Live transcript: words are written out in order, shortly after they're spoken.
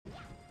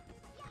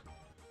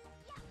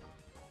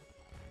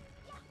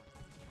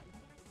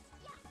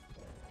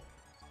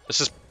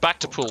This is back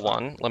to pool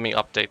 1. Let me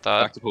update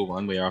that. Back to pool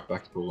 1. We are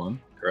back to pool 1.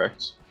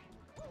 Correct.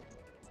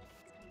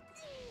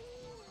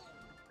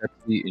 That's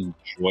the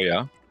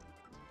Enjoyer.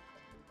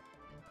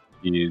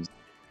 Is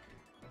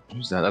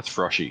who's that? That's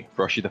Froshy.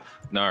 Froshy the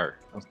no,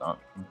 that's not.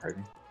 I'm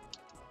crazy.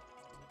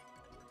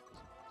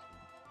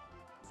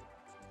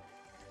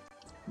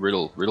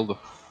 Riddle the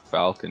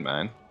Falcon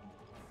man.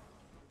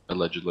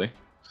 Allegedly.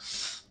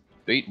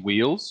 Beat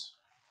Wheels.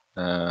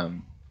 Not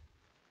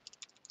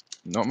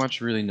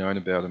much really known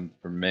about him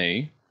from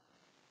me.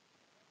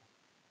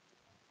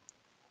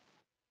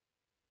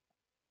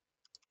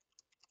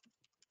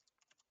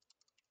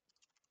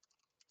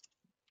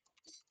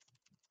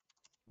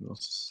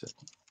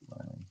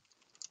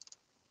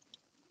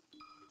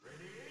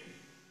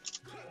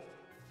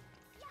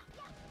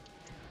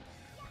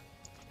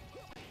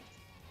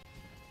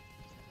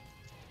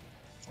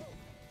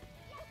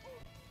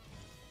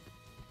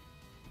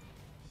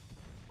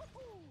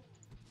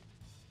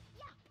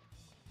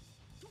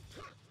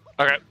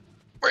 Okay,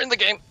 we're in the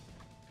game.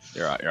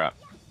 You're right.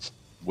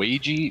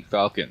 Luigi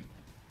Falcon.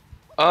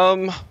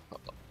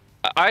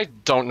 I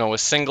don't know a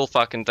single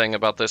fucking thing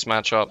about this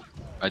matchup.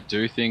 I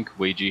do think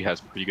Luigi has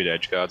pretty good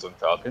edge guards on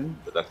Falcon,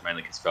 but that's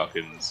mainly because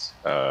Falcon's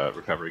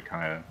recovery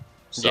kind of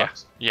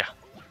sucks. Yeah.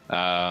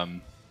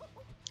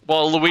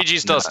 Well,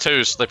 Luigi's does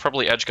too, so they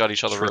probably edge guard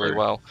each other really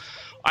well.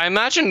 I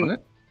imagine.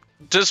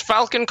 Does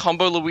Falcon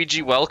combo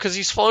Luigi well? Because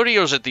he's floaty,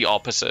 or is it the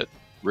opposite?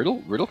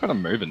 Riddle kind of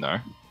moving though.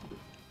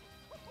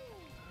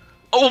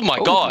 Oh my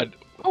god!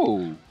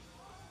 Oh.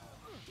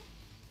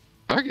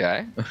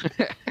 Okay.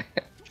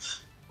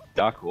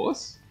 Dark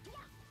Horse?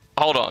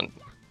 Hold on.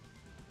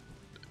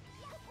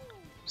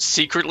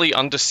 Secretly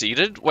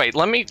undefeated? Wait,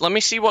 let me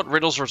see what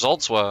Riddle's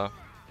results were.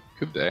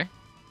 Could be.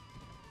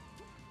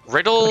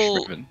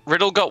 Riddle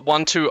got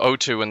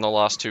 1-2-0-2 in the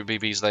last 2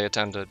 BBs they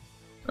attended.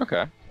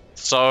 Okay.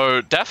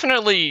 So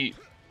definitely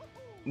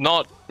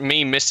not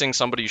me missing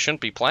somebody who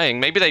shouldn't be playing.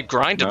 Maybe they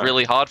grinded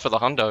really hard for the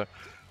hundo.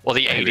 Or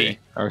the 80.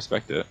 I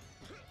respect it.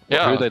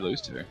 Yeah. Who did they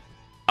lose to?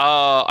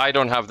 I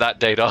don't have that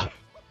data.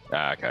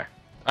 Ah, okay.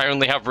 I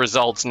only have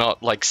results,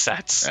 not like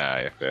sets. Ah,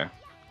 yeah, fair.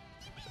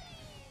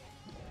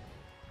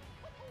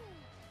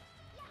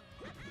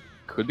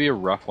 Could be a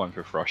rough one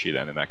for Froshy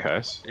then in that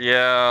case.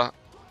 Yeah.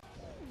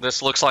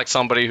 This looks like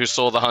somebody who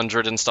saw the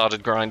 100 and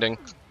started grinding.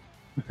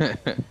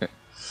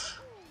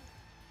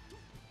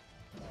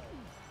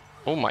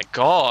 Oh my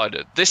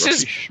god. This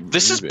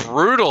is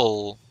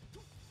brutal.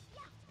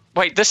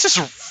 Wait, this is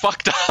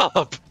fucked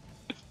up.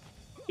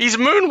 He's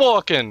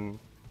moonwalking.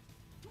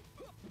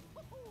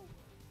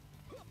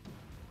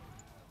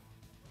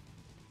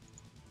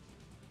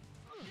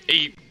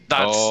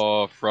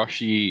 Oh,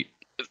 Froshy.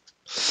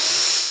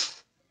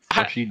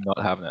 Froshy not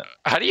having it.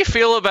 How do you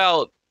feel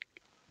about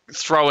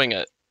throwing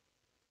it?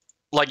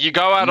 Like, you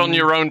go out on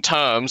your own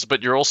terms,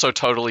 but you're also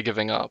totally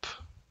giving up.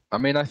 I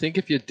mean, I think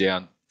if you're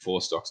down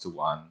 4 stocks to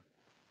 1,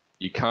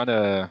 you kind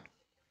of,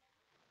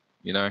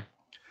 you know.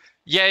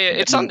 Yeah,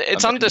 it's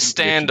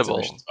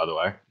understandable. By the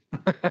way.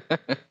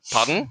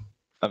 Pardon?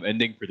 I'm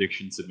ending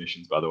prediction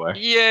submissions, by the way.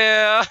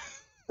 Yeah.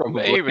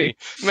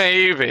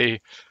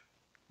 Maybe.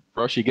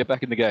 Froshy, get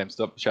back in the game.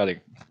 Stop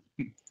chatting.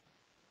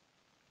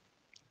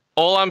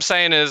 All I'm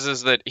saying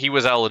is that he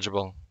was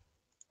eligible.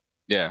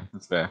 Yeah,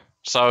 that's fair.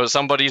 So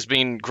somebody's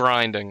been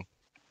grinding.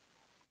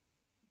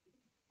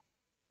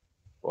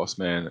 Boss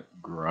man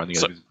grinding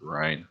out of his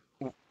brain.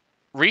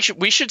 We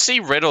should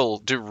see Riddle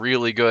do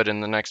really good in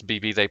the next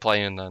BB they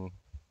play in then.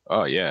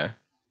 Oh yeah.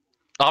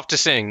 After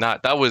seeing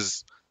that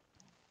was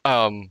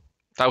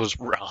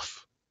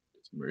rough.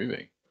 It's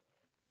moving.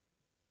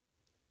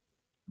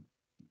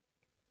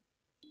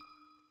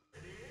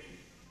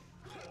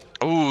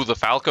 Ooh, the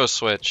Falco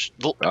switch.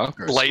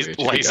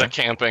 Laser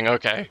camping,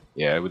 okay.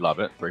 Yeah, we love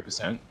it.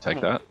 3%.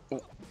 Take that.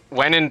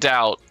 When in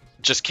doubt,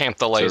 just camp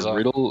the laser.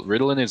 So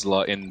Riddle in his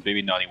in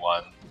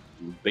BB91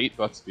 beat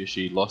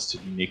Buttsbishy, lost to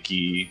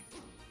Nikki,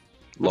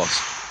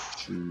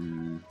 lost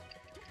to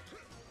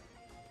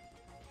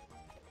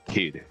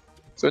Kid.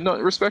 So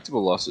not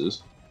respectable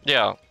losses.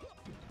 Yeah.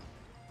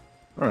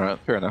 Alright,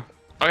 fair enough.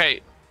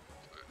 Okay.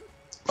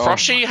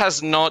 Froshy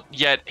has not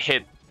yet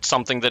hit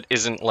something that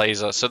isn't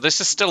laser, so this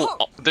is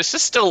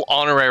still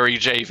honorary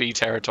JV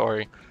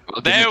territory.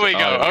 Well, there we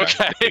go. Oh,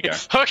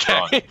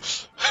 okay.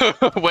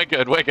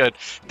 We're good.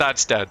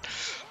 That's dead.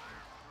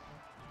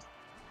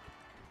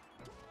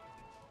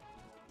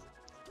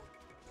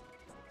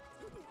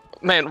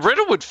 Man,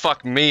 Riddle would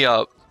fuck me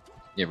up.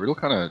 Yeah, Riddle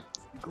kind of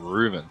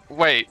grooving.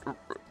 Wait,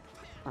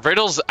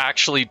 Riddle's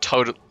actually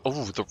total.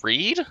 Oh, the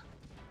read?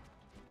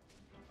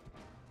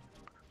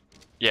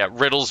 Yeah,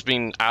 Riddle's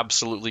been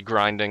absolutely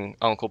grinding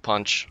Uncle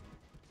Punch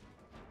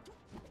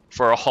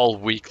for a whole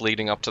week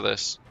leading up to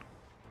this.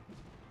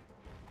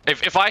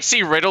 If I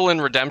see Riddle in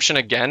Redemption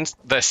again,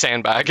 they're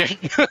sandbagging.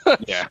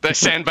 Yeah. They're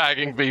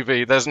sandbagging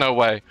BB. There's no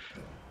way.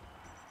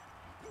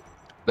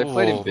 They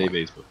played in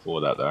BBs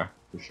before that, though,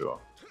 for sure.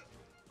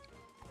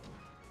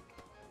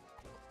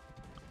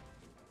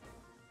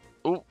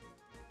 Ooh.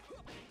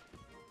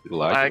 Bit of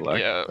lag,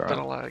 Yeah, bit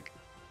of lag.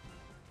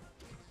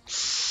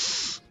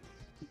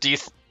 Do you...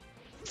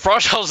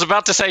 Frosh, I was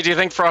about to say, do you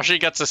think Froshy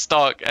gets a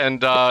stock?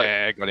 And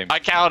yeah, got him. I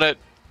count it.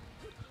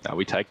 No,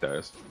 we take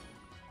those.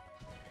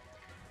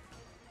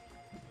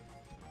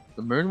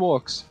 The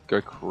moonwalks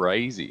go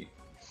crazy.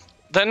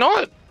 They're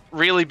not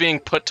really being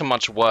put to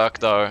much work,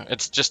 though.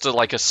 It's just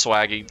like a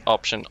swaggy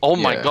option. Oh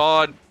my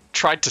god,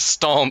 tried to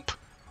stomp.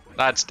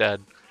 That's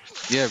dead.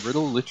 Yeah,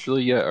 Riddle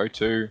literally, yeah,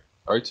 0-2,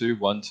 0-2,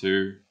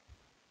 1-2.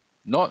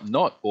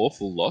 Not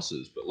awful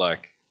losses, but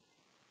like...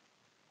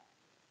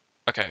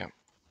 Okay.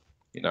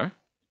 You know?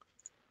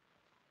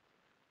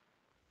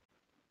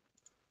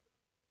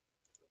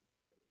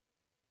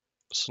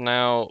 So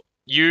now,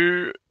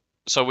 you...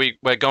 So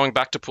we're going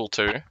back to pool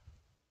 2.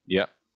 Yeah.